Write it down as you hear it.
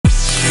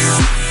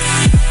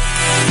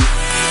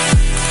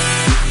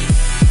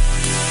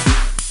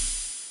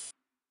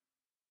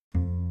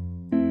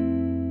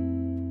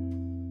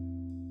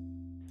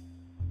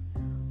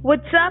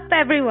What's up,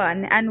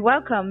 everyone, and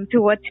welcome to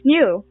What's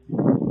New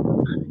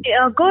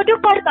Go to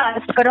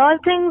podcast for all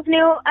things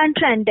new and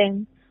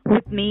trending.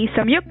 with me,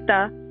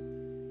 Samyukta.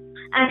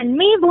 And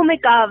me,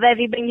 Bhumika, where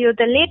we bring you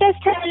the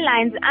latest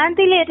headlines and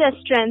the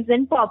latest trends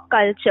in pop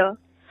culture.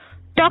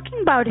 Talking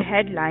about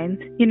headlines,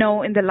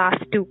 in the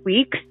last 2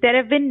 weeks, there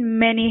have been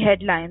many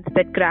headlines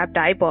that grabbed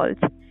eyeballs,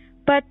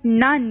 but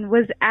none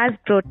was as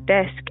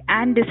grotesque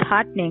and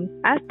disheartening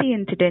as the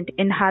incident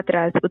in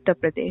Hathras, Uttar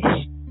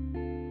Pradesh.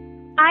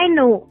 I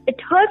know,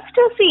 it hurts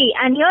to see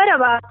and hear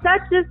about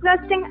such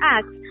disgusting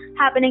acts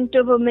happening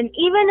to women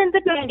even in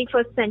the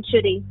 21st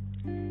century.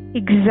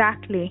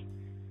 Exactly.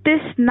 This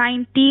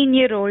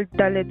 19-year-old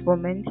Dalit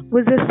woman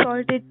was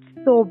assaulted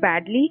so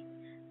badly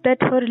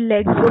that her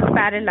legs were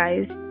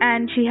paralyzed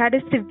and she had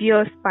a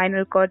severe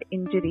spinal cord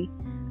injury.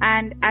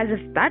 And as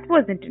if that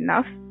wasn't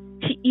enough,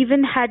 she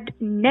even had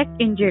neck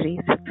injuries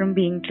from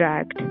being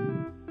dragged.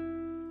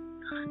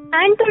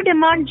 And to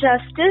demand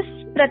justice,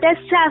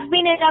 protests have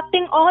been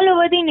erupting all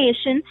over the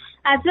nation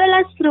as well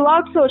as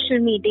throughout social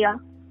media.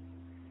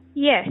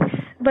 Yes,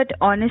 but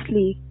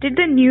honestly, did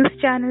the news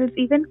channels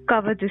even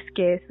cover this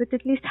case with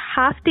at least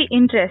half the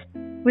interest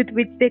with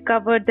which they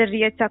covered the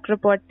Riya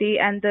Chakraborty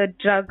and the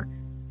drug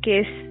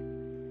case?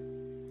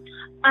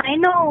 I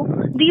know,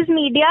 these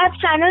media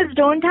channels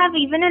don't have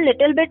even a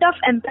little bit of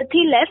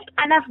empathy left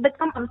and have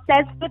become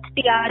obsessed with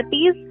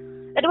TRPs.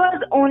 It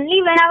was only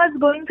when I was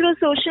going through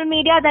social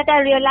media that I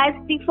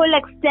realized the full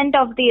extent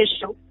of the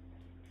issue.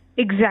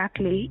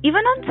 Exactly. Even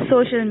on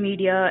social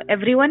media,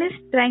 everyone is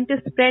trying to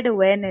spread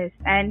awareness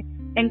and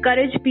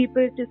encourage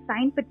people to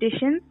sign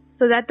petitions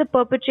so that the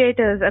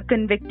perpetrators are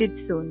convicted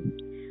soon.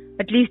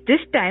 At least this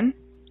time,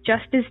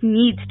 justice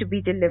needs to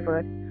be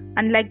delivered,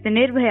 unlike the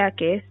Nirbhaya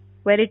case,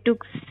 where it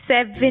took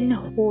 7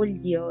 whole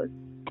years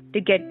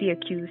to get the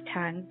accused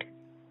hanged.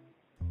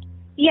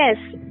 Yes,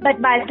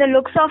 but by the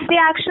looks of the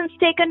actions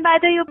taken by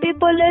the UP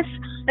police,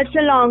 it's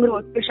a long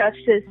road to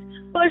justice.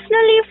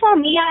 Personally, for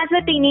me as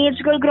a teenage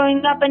girl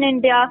growing up in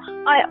India,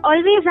 I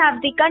always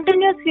have the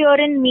continuous fear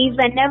in me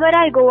whenever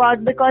I go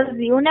out because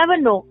you never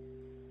know.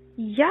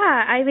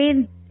 Yeah,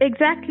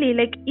 exactly.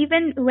 Like,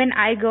 even when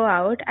I go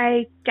out,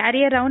 I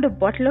carry around a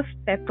bottle of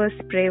pepper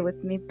spray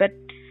with me. But,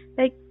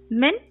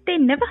 men, they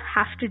never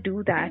have to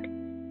do that.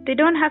 They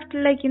don't have to,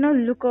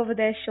 look over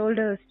their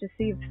shoulders to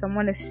see if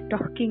someone is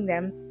stalking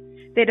them.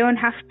 They don't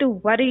have to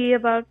worry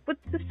about what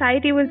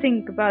society will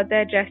think about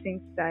their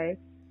dressing style.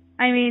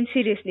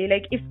 Seriously,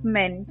 if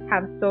men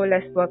have so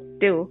less work to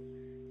do,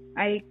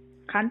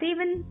 can't they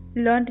even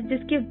learn to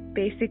just give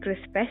basic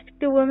respect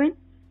to women?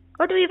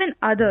 Or to even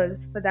others,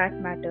 for that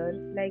matter?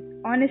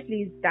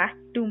 Honestly, is that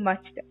too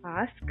much to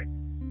ask?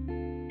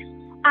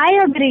 I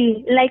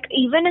agree.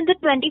 Even in the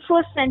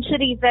 21st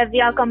century where we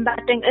are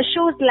combating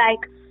issues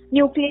like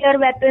nuclear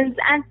weapons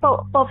and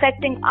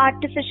perfecting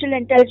artificial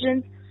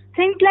intelligence,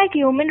 things like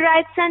human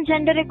rights and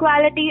gender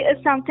equality is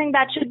something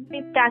that should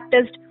be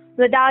practiced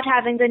without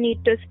having the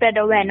need to spread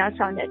awareness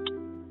on it.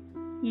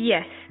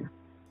 Yes.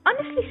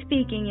 Honestly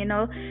speaking,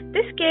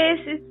 this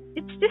case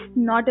it's just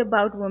not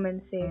about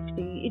women's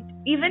safety.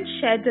 It even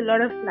sheds a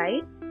lot of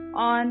light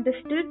on the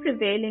still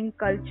prevailing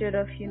culture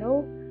of,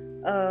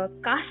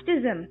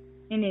 casteism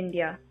in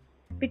India.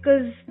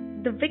 Because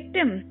the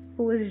victim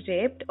who was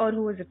raped or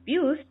who was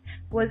abused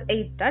was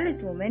a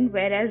Dalit woman,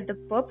 whereas the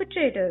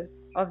perpetrators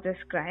of this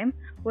crime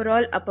were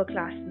all upper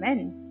class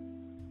men.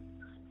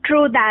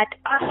 True that.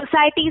 Our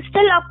society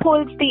still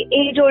upholds the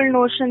age-old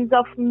notions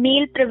of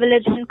male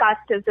privilege and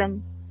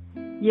casteism.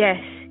 Yes,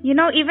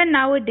 even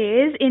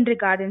nowadays in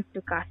regards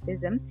to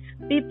casteism,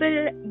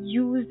 people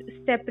use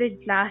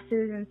separate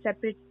glasses and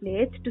separate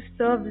plates to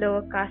serve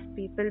lower caste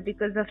people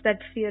because of that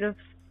fear of,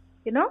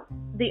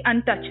 the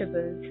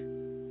untouchables.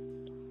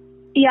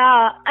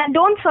 Yeah, and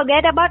don't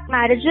forget about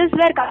marriages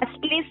where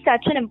caste plays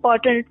such an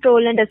important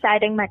role in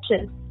deciding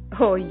matches.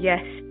 Oh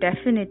yes,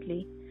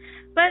 definitely.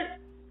 But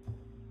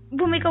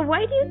Bhumika,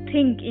 why do you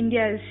think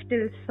India is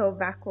still so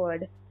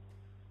backward?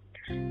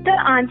 The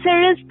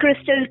answer is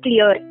crystal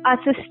clear. Our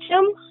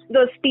system,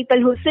 those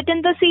people who sit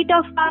in the seat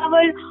of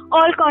power,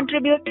 all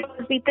contribute to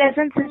the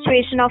present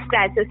situation of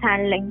crisis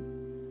handling.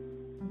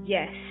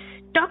 Yes.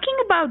 Talking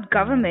about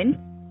government,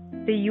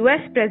 the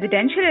US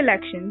presidential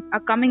elections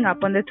are coming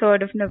up on the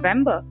 3rd of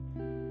November.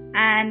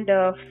 And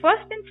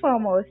first and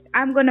foremost,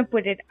 I'm going to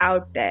put it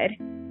out there.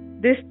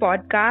 This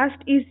podcast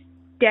is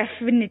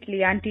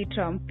definitely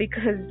anti-Trump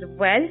because,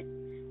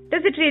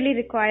 does it really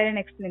require an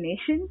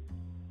explanation?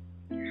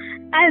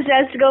 I'll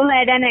just go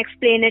ahead and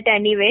explain it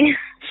anyway.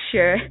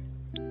 Sure.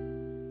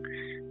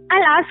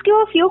 I'll ask you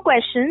a few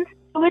questions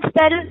to which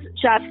there is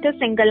just a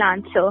single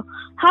answer.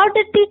 How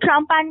did the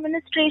Trump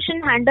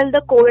administration handle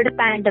the COVID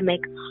pandemic?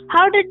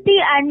 How did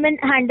the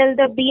admin handle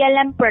the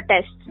BLM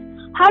protests?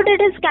 How did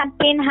his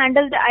campaign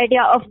handle the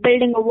idea of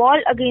building a wall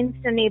against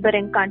a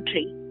neighboring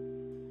country?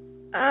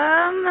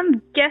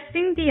 I'm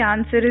guessing the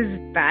answer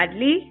is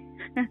badly.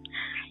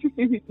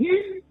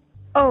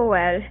 Oh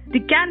well, the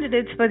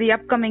candidates for the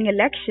upcoming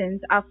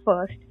elections are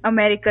first,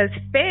 America's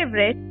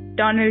favorite,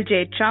 Donald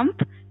J.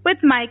 Trump, with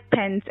Mike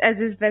Pence as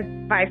his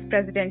vice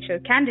presidential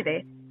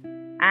candidate.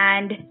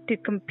 And to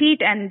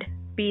compete and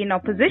be in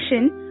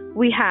opposition,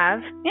 we have,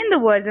 in the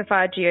words of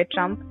our Geo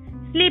Trump,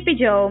 Sleepy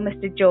Joe,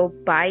 Mr. Joe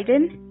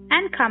Biden,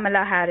 and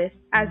Kamala Harris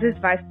as his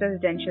vice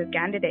presidential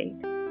candidate.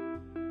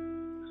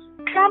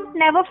 Trump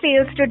never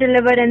fails to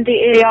deliver in the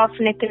area of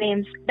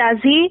nicknames, does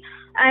he?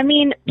 I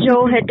mean,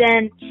 Joe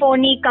Biden,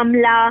 Phony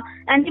Kamala,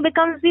 and he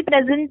becomes the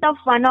president of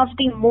one of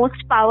the most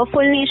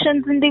powerful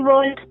nations in the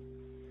world.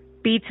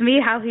 Beats me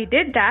how he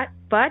did that,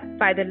 but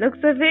by the looks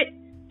of it,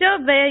 Joe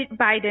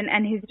Biden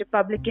and his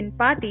Republican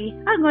Party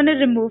are going to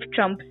remove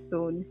Trump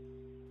soon.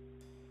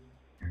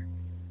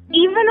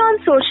 Even on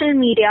social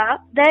media,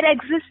 there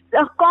exists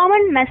a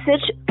common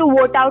message to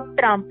vote out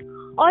Trump.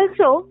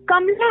 Also,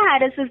 Kamala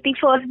Harris is the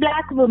first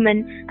black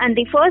woman and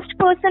the first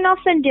person of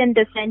Indian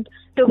descent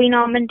to be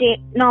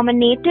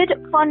nominated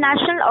for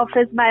national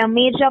office by a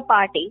major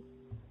party.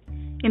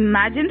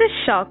 Imagine the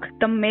shock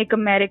the Make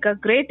America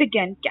Great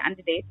Again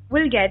candidate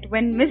will get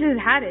when Mrs.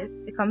 Harris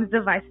becomes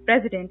the vice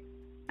president.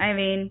 I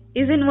mean,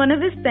 isn't one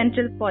of his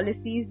central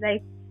policies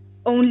like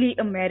only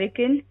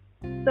American?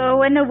 So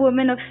when a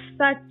woman of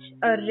such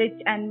a rich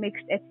and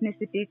mixed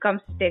ethnicity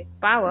comes to take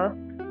power,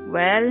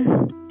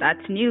 well,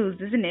 that's news,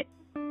 isn't it?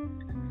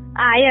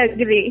 I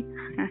agree.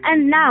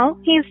 And now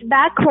he's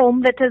back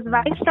home with his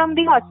wife from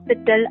the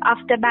hospital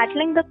after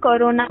battling the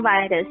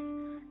coronavirus.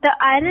 The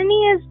irony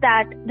is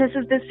that this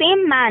is the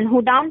same man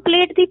who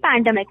downplayed the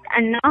pandemic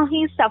and now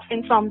he's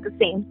suffering from the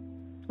same.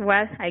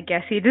 Well, I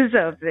guess he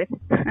deserves it.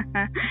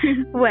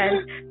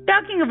 Well,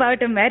 talking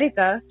about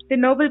America, the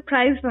Nobel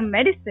Prize for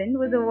Medicine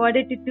was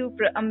awarded to two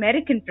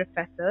American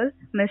professors,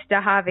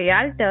 Mr. Harvey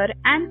Alter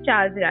and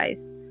Charles Rice,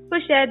 who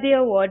shared the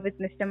award with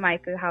Mr.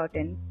 Michael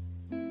Houghton.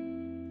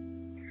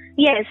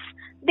 Yes,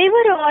 they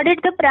were awarded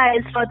the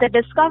prize for the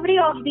discovery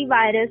of the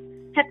virus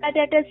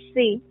hepatitis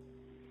C.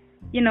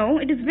 You know,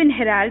 it has been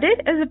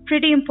heralded as a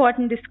pretty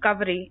important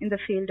discovery in the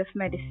field of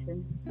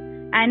medicine.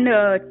 And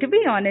to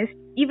be honest,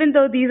 even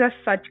though these are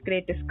such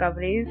great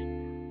discoveries,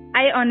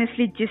 I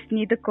honestly just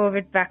need the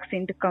COVID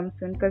vaccine to come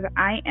soon because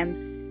I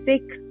am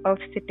sick of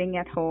sitting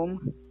at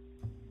home.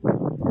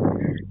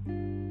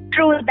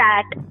 True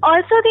that.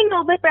 Also, the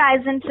Nobel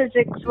Prize in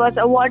Physics was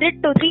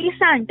awarded to 3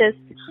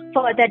 scientists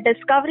for their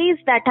discoveries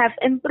that have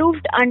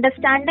improved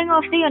understanding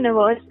of the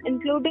universe,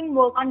 including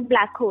work on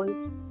black holes.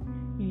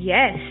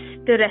 Yes,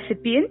 the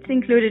recipients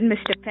included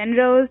Mr.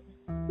 Penrose,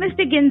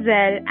 Mr.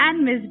 Ginzel,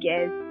 and Ms.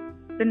 Guess.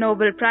 The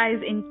Nobel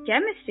Prize in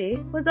Chemistry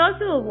was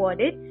also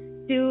awarded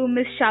to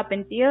Ms.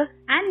 Charpentier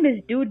and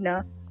Ms.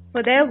 Doudna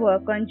for their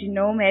work on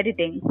genome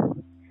editing.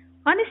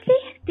 Honestly,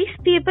 these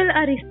people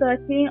are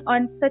researching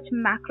on such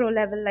macro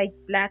level like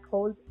black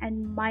holes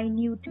and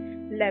minute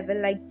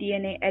level like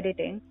DNA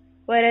editing,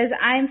 whereas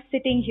I'm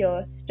sitting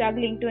here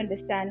struggling to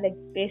understand like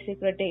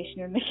basic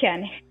rotational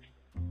mechanics.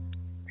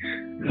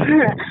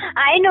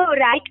 I know,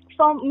 right?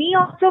 For me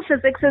also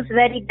physics is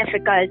very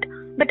difficult.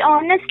 But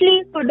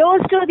honestly,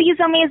 kudos to these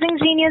amazing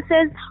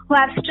geniuses who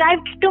have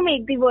strived to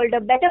make the world a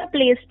better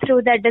place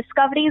through their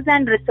discoveries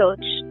and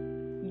research.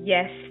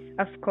 Yes,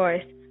 of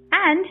course.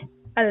 And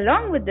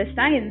along with the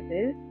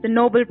sciences, the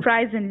Nobel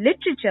Prize in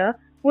Literature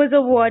was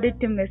awarded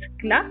to Miss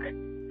Gluck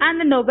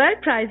and the Nobel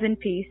Prize in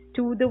Peace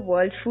to the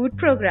World Food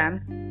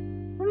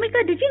Programme. Oh my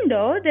god, did you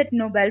know that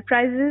Nobel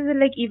Prizes are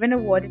like even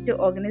awarded to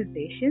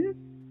organizations?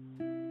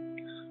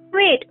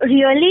 Wait,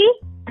 really?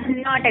 I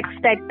did not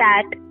expect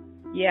that.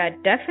 Yeah,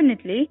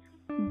 definitely.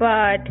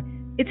 But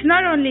it's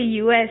not only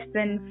US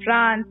and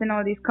France and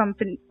all these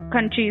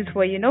countries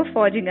who are,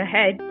 forging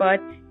ahead,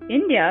 but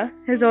India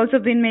has also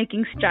been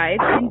making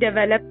strides in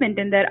development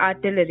in their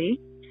artillery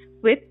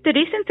with the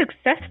recent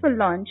successful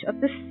launch of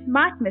the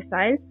SMART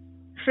missile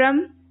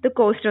from the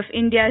coast of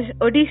India's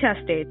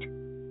Odisha state.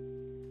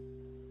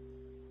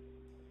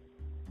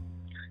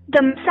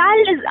 The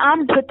missile is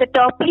armed with a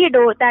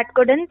torpedo that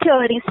could in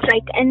theory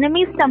strike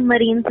enemy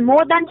submarines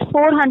more than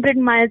 400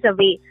 miles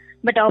away.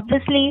 But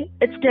obviously,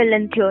 it's still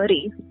in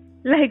theory.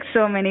 Like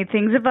so many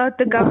things about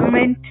the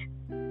government.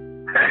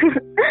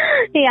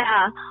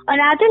 Yeah.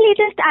 Another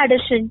latest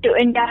addition to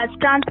India's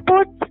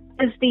transport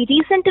is the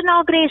recent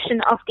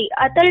inauguration of the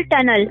Atal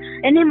Tunnel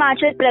in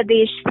Himachal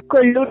Pradesh,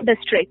 Kullu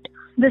district.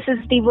 This is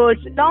the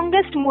world's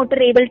longest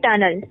motorable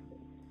tunnel.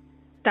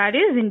 That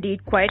is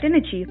indeed quite an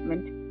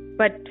achievement.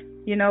 But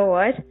you know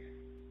what?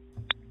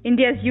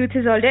 India's youth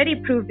has already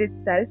proved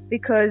itself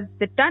because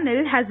the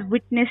tunnel has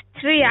witnessed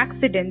 3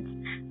 accidents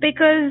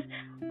because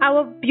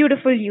our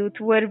beautiful youth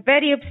were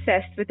very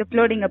obsessed with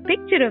uploading a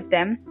picture of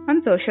them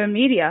on social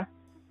media.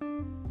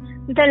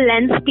 The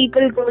lengths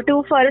people go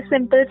to for a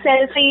simple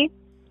selfie.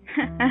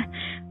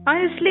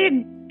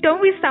 Honestly,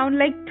 don't we sound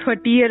like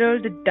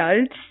 30-year-old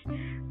adults?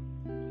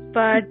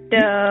 But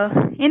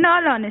in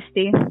all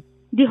honesty,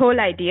 the whole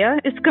idea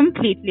is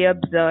completely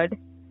absurd.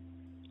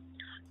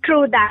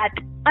 True that.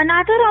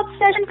 Another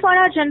obsession for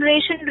our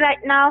generation right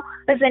now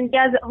is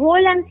India's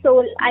whole and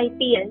soul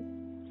IPL.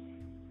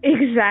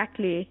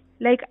 Exactly.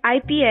 Like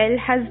IPL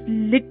has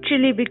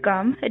literally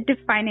become a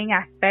defining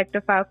aspect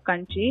of our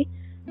country,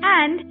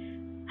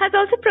 and has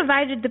also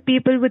provided the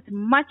people with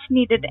much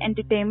needed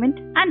entertainment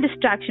and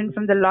distraction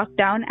from the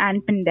lockdown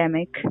and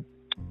pandemic.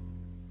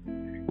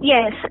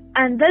 Yes,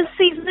 and this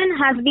season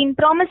has been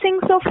promising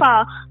so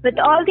far with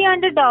all the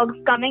underdogs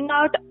coming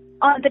out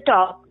on the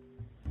top.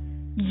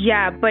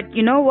 Yeah, but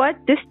you know what?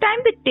 This time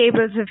the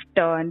tables have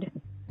turned.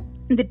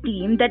 The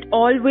team that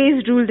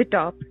always ruled the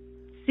top,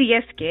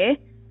 CSK,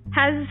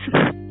 has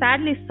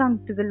sadly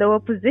sunk to the lower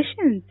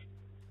positions.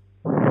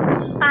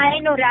 I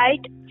know, right?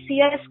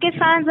 CSK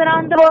fans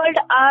around the world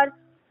are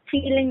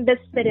feeling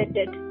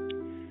dispirited.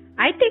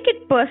 I take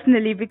it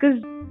personally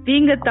because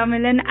being a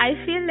Tamilan, I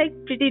feel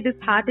like pretty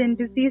disheartened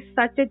to see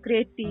such a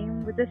great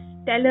team with a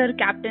stellar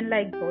captain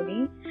like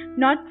Dhoni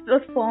not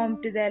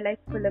perform to their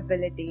full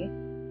ability.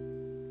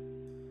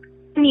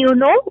 You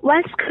know,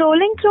 while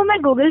scrolling through my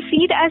Google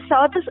feed, I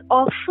saw this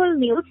awful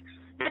news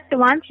that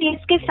one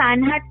CSK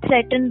fan had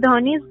threatened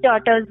Dhoni's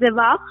daughter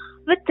Ziva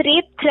with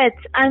rape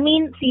threats. I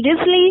mean,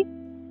 seriously?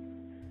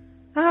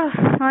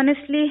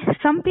 Honestly,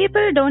 some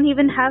people don't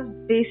even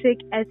have basic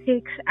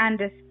ethics and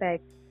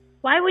respect.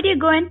 Why would you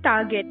go and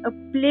target a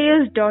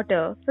player's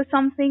daughter for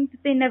something that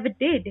they never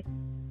did?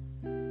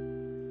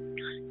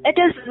 It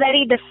is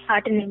very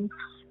disheartening.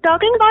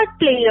 Talking about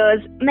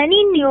players,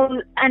 many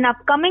new and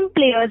upcoming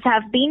players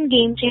have been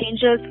game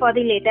changers for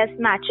the latest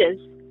matches.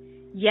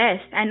 Yes,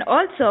 and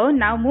also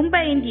now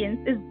Mumbai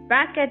Indians is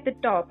back at the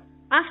top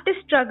after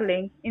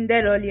struggling in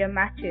their earlier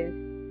matches.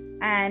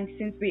 And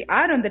since we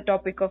are on the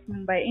topic of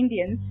Mumbai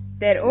Indians,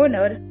 their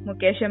owner,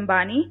 Mukesh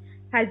Ambani,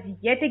 has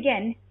yet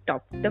again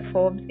topped the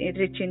Forbes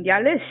Rich India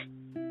list.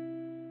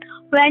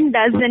 When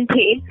doesn't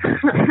he?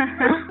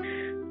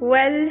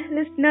 Well,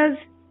 listeners,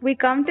 we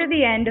come to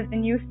the end of the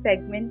news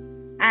segment,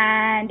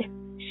 and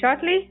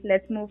shortly,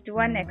 let's move to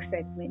our next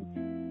segment.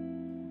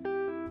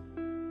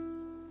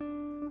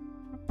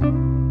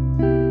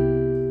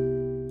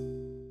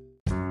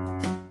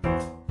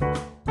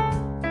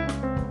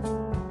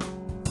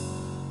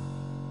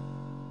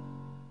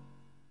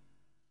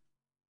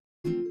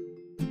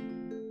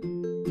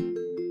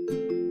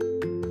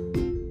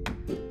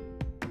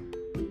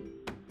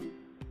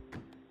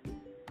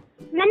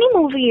 Many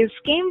movies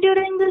came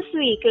during this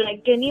week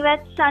like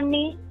Ganivet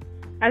Sunny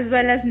as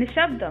well as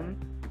Nishabdam.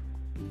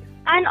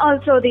 And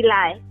also The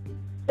Lie.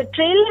 The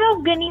trailer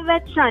of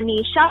Ganivet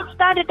Sunny shouts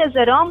that it is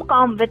a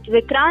rom-com with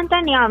Vikrant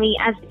and Yami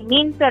as the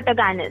main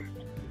protagonist.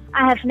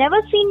 I have never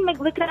seen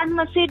Vikrant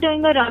Massey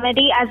doing a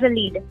comedy as a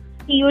lead.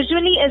 He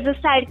usually is a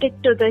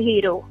sidekick to the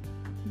hero.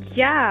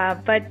 Yeah,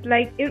 but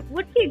it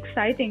would be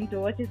exciting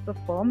to watch his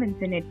performance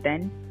in it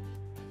then.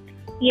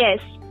 Yes,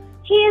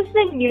 he is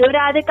the new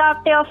Radhika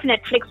Apte of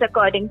Netflix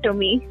according to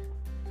me.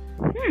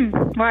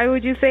 Why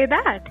would you say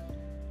that?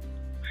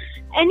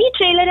 Any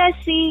trailer I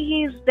see,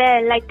 he's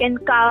there, like in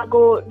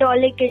Cargo,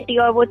 Dolly Kitty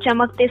or Wo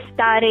Chamakte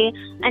Sitare,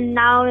 and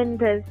now in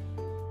this.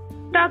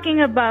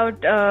 Talking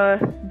about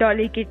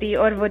Dolly Kitty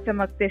or Wo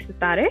Chamakte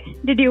Sitare,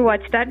 did you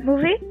watch that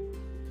movie?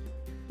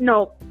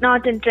 No,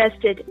 not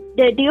interested.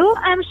 Did you?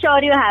 I'm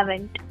sure you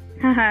haven't.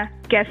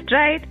 Guessed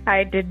right,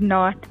 I did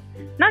not.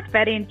 Not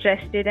very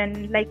interested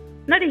and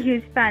not a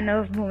huge fan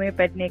of Bhumi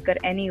Pednekar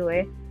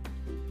anyway.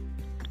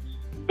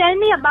 Tell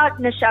me about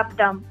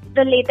Nishabdam,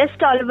 the latest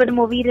Tollywood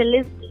movie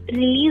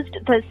released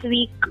this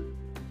week.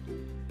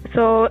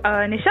 So,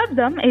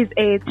 Nishabdam is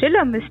a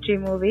thriller mystery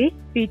movie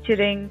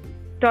featuring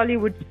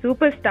Tollywood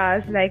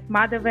superstars like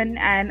Madhavan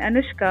and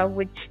Anushka,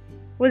 which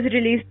was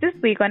released this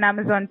week on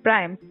Amazon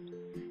Prime.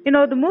 You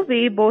know, the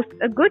movie boasts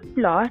a good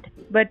plot,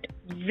 but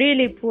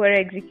really poor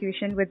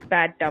execution with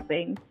bad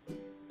dubbing.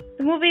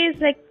 The movie is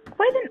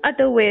quite an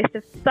utter waste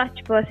of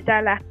such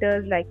versatile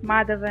actors like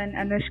Madhavan,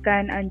 Anushka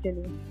and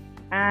Anjali.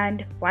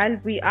 And while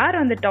we are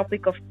on the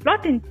topic of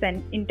plot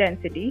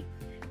intensity,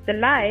 The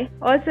Lie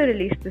also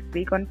released this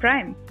week on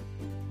Prime.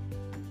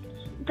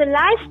 The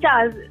Lie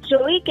stars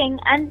Joey King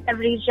and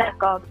Beverly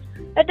Jacobs.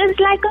 It is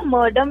like a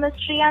murder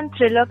mystery and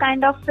thriller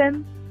kind of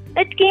film.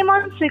 It came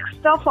on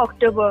 6th of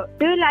October.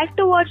 Do you like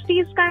to watch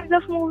these kinds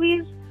of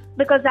movies?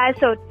 Because I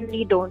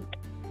certainly don't.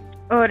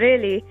 Oh,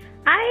 really?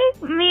 I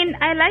mean,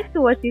 I like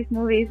to watch these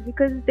movies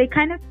because they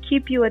kind of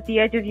keep you at the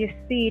edge of your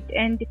seat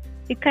and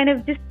it kind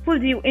of just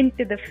pulls you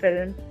into the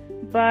film.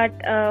 But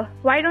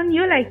why don't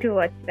you like to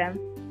watch them?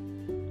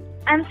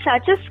 I'm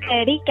such a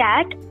scaredy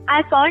cat.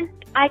 I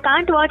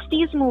can't watch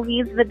these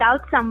movies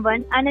without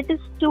someone, and it is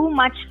too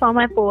much for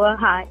my poor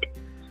heart.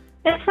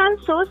 If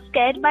I'm so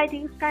scared by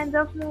these kinds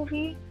of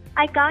movies,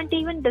 I can't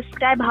even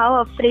describe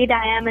how afraid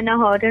I am in a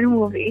horror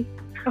movie.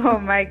 Oh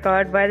my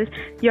god, well,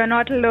 you're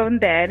not alone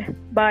there.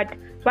 But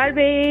while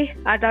we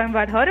are talking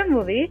about horror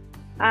movie,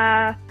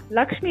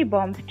 Lakshmi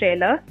Bomb's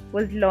trailer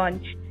was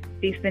launched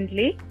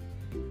recently.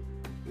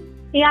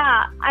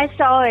 Yeah, I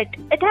saw it.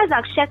 It has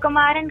Akshay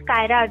Kumar and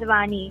Kaira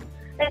Advani.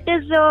 It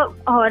is a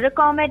horror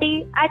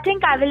comedy. I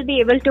think I will be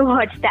able to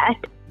watch that.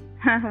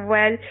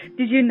 Well,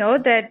 did you know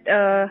that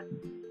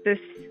this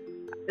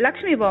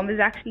Lakshmi Bomb is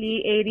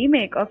actually a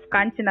remake of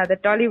Kanchana, the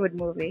Tollywood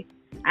movie?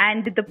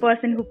 And the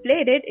person who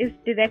played it is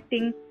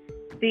directing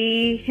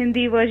the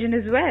Hindi version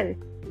as well.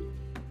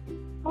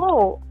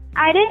 Oh,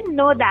 I didn't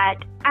know that.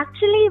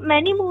 Actually,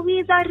 many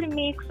movies are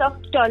remakes of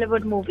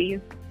Tollywood movies.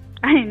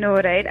 I know,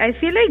 right? I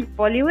feel like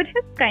Bollywood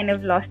has kind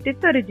of lost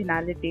its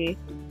originality.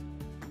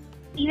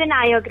 Even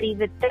I agree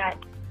with that.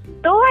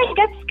 Though I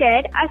get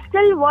scared, I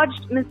still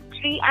watched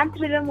mystery and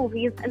thriller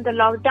movies in the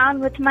lockdown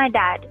with my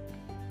dad.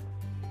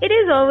 It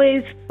is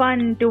always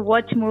fun to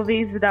watch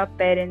movies with our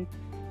parents.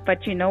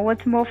 But you know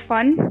what's more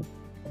fun?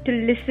 To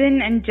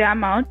listen and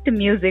jam out to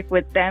music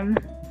with them.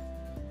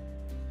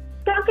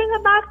 Talking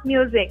about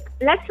music,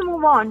 let's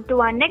move on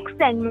to our next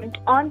segment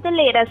on the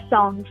latest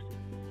songs.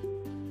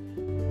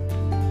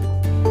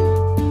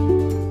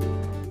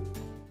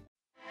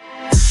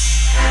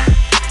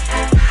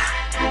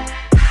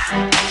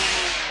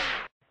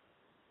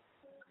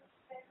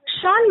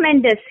 Shawn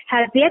Mendes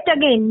has yet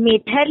again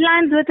made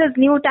headlines with his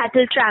new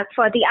title track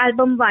for the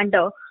album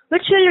Wonder,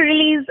 which will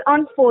release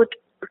on 4th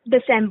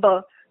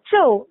December.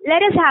 So,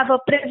 let us have a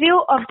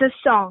preview of this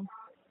song.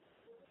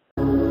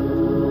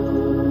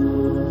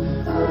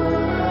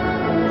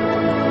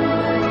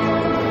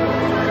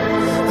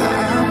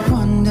 I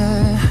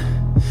wonder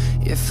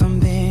if I'm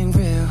being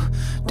real.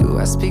 Do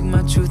I speak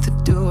my truth or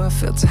do I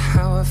filter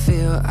how I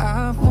feel?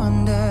 I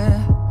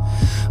wonder,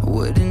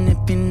 wouldn't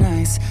it be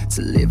nice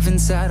to live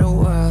inside a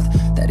world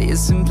that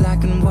isn't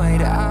black and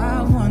white?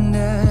 I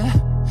wonder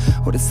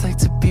what it's like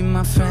to be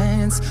my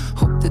friends.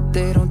 Hope that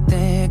they don't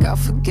think I'll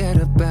forget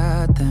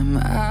about them.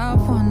 I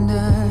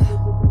wonder,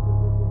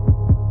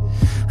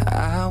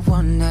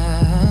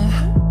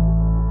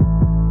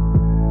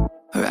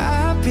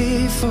 right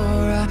before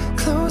I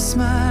close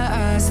my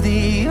eyes,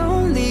 the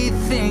only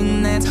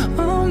thing that's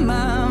on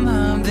my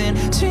mind, been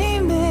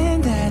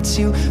dreaming that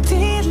you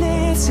feel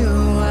it too.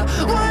 I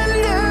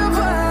wonder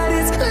what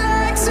it's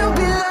like to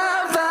be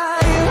loved by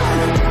you.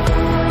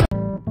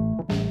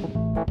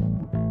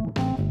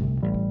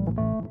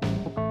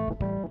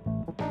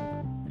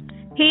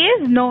 He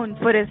is known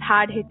for his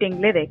hard-hitting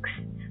lyrics.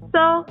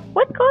 So,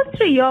 what goes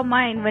through your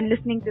mind when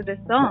listening to this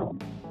song?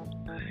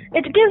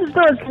 It gives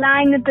those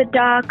lying in the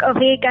dark,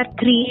 awake at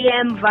 3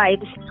 a.m.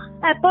 vibes.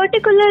 I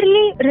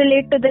particularly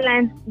relate to the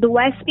lines, do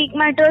I speak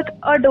my truth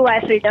or do I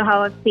filter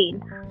how I feel?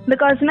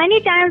 Because many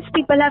times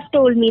people have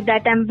told me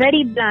that I'm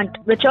very blunt,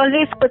 which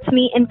always puts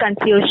me in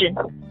confusion.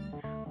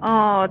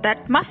 Oh,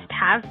 that must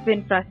have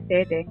been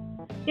frustrating.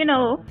 You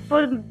know,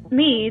 for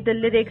me, the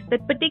lyrics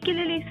that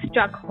particularly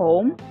struck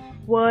home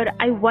were,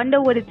 I wonder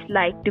what it's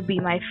like to be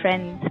my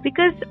friends,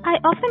 because I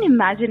often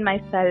imagine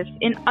myself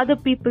in other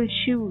people's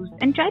shoes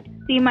and try to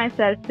see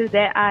myself through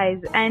their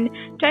eyes and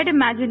try to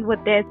imagine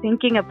what they're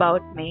thinking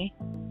about me.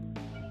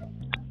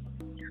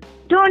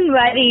 Don't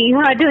worry,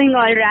 you're doing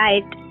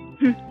alright.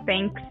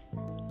 Thanks.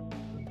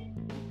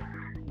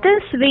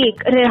 This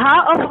week, Reha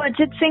of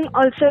Arjit Singh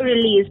also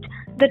released.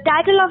 The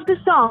title of the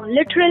song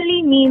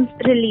literally means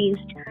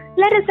released.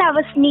 Let us have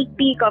a sneak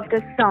peek of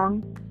this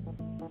song.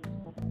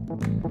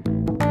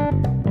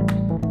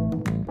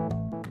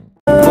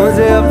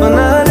 मुझे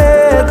अपना ले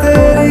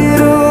तेरी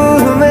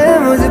रूह में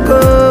मुझको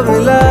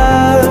मिला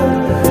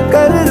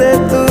कर दे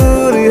तू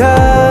रिहा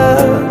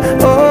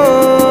ओ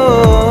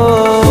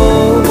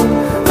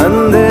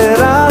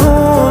अंधेरा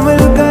हूँ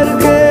मिल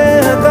करके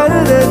कर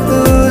दे तू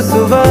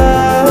सुबह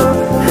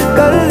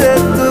कर दे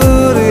तू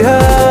रिहा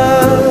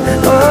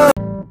ओ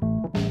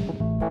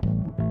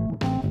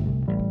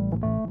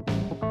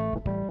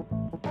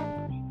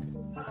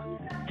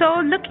So,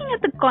 looking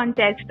at the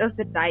context of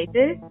the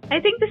title,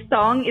 I think the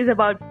song is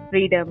about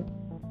freedom.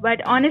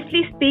 But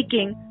honestly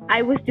speaking,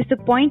 I was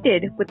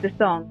disappointed with the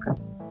song.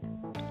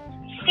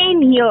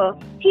 Same here.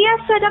 He has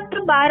set up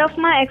the bar of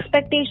my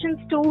expectations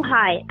too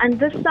high, and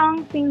this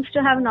song seems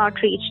to have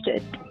not reached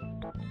it.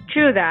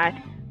 True that.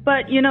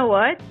 But you know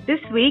what?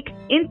 This week,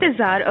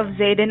 Intezar of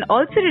Zayden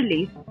also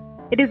released.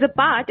 It is a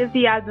part of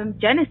the album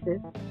Genesis.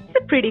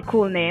 It's a pretty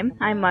cool name,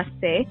 I must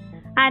say.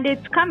 And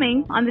it's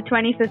coming on the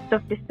 25th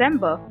of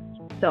December.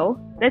 So,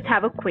 let's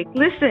have a quick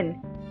listen.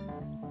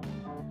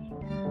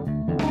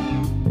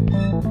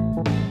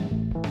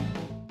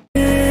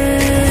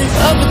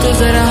 अब तो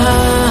जरा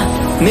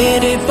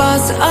मेरे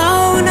पास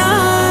आओ ना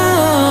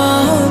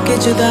होके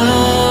जुदा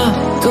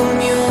तुम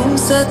यूं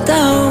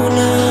सताओ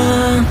ना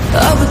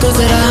अब तो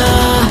जरा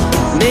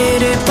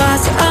मेरे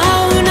पास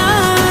आओ ना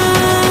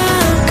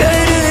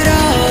कर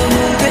रहा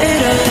हूँ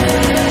तेरा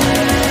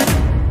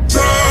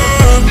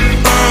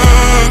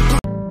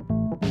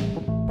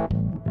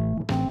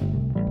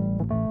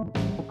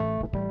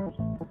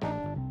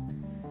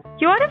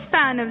You're a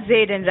fan of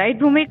Zayden, right,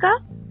 Bhumika?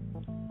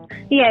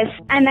 Yes,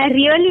 and I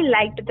really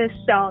liked this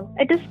song.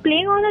 It is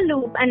playing on a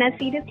loop and I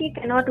seriously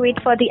cannot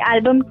wait for the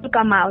album to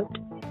come out.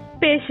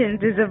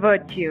 Patience is a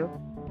virtue.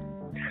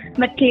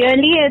 But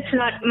clearly it's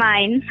not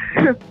mine.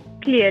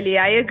 Clearly,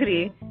 I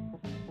agree.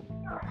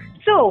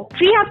 So,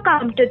 we have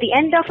come to the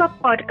end of our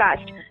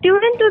podcast.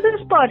 Tune into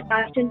this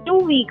podcast in 2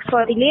 weeks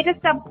for the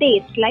latest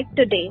updates like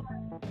today.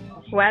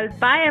 Well,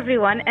 bye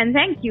everyone and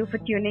thank you for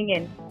tuning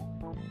in.